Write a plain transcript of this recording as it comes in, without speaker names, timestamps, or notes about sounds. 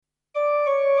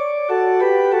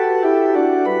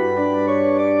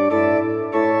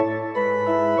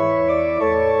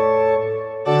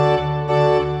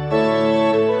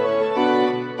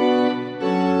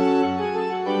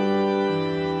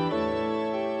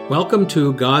Welcome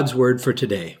to God's Word for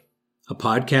Today, a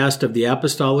podcast of the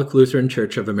Apostolic Lutheran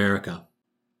Church of America.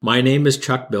 My name is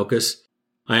Chuck Bilkus.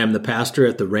 I am the pastor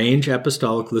at the Range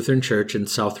Apostolic Lutheran Church in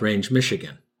South Range,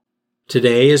 Michigan.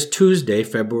 Today is Tuesday,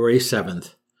 February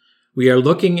 7th. We are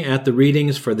looking at the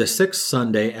readings for the sixth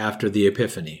Sunday after the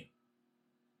Epiphany.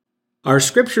 Our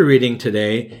scripture reading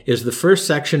today is the first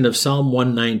section of Psalm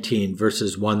 119,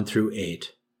 verses 1 through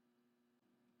 8.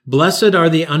 Blessed are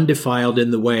the undefiled in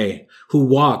the way, who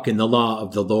walk in the law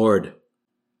of the Lord.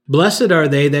 Blessed are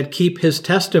they that keep his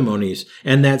testimonies,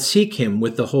 and that seek him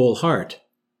with the whole heart.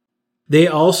 They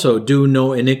also do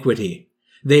no iniquity.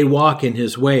 They walk in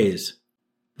his ways.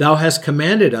 Thou hast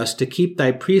commanded us to keep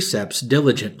thy precepts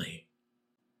diligently.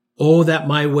 O that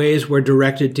my ways were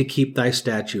directed to keep thy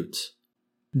statutes.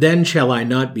 Then shall I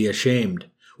not be ashamed,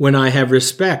 when I have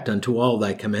respect unto all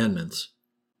thy commandments.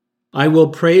 I will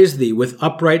praise thee with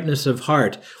uprightness of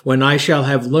heart, when I shall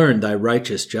have learned thy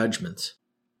righteous judgments.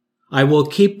 I will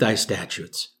keep thy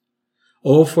statutes.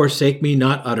 O forsake me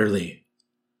not utterly.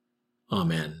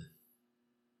 Amen.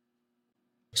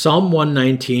 Psalm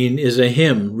 119 is a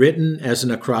hymn written as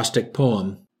an acrostic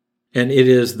poem, and it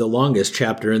is the longest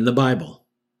chapter in the Bible.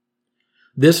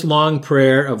 This long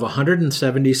prayer of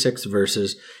 176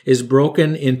 verses is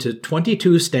broken into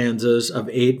 22 stanzas of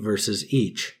 8 verses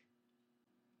each.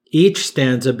 Each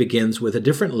stanza begins with a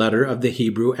different letter of the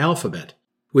Hebrew alphabet,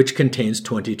 which contains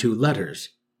 22 letters.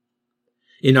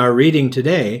 In our reading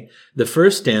today, the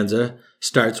first stanza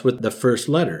starts with the first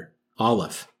letter,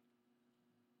 Aleph.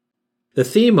 The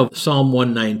theme of Psalm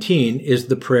 119 is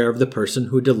the prayer of the person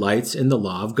who delights in the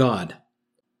law of God.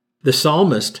 The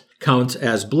psalmist counts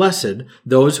as blessed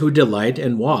those who delight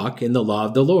and walk in the law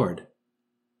of the Lord.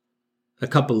 A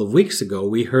couple of weeks ago,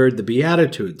 we heard the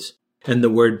Beatitudes, and the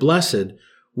word blessed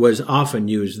was often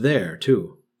used there,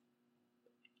 too.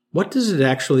 What does it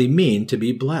actually mean to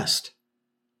be blessed?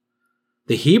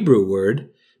 The Hebrew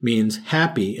word means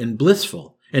happy and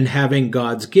blissful and having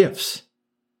God's gifts.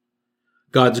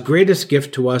 God's greatest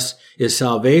gift to us is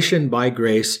salvation by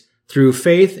grace through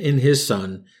faith in his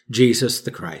Son, Jesus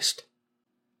the Christ.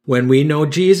 When we know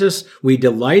Jesus, we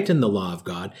delight in the law of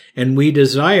God, and we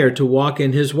desire to walk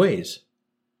in his ways.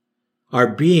 Our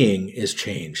being is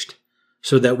changed,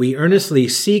 so that we earnestly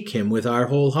seek him with our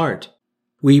whole heart.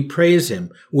 We praise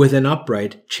him with an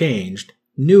upright, changed,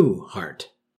 new heart.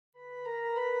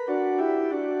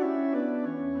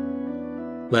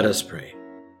 Let us pray.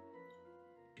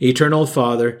 Eternal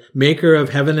Father, maker of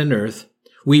heaven and earth,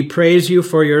 we praise you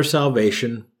for your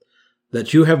salvation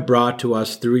that you have brought to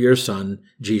us through your Son,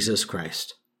 Jesus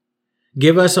Christ.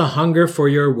 Give us a hunger for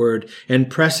your word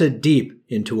and press it deep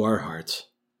into our hearts.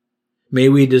 May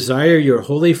we desire your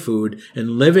holy food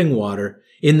and living water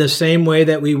in the same way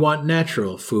that we want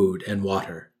natural food and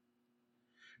water.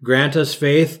 Grant us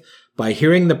faith by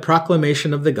hearing the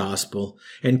proclamation of the gospel,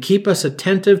 and keep us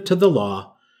attentive to the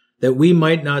law, that we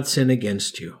might not sin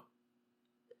against you.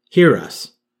 Hear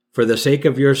us, for the sake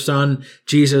of your Son,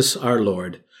 Jesus our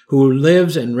Lord, who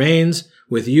lives and reigns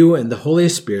with you and the Holy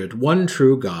Spirit, one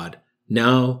true God,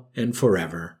 now and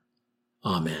forever.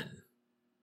 Amen.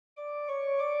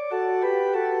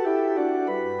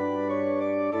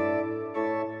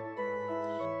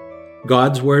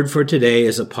 God's Word for Today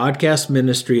is a podcast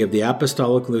ministry of the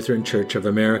Apostolic Lutheran Church of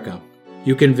America.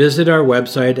 You can visit our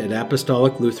website at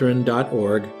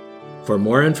apostoliclutheran.org for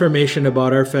more information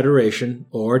about our federation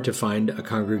or to find a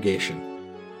congregation.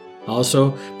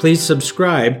 Also, please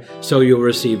subscribe so you'll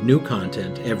receive new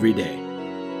content every day.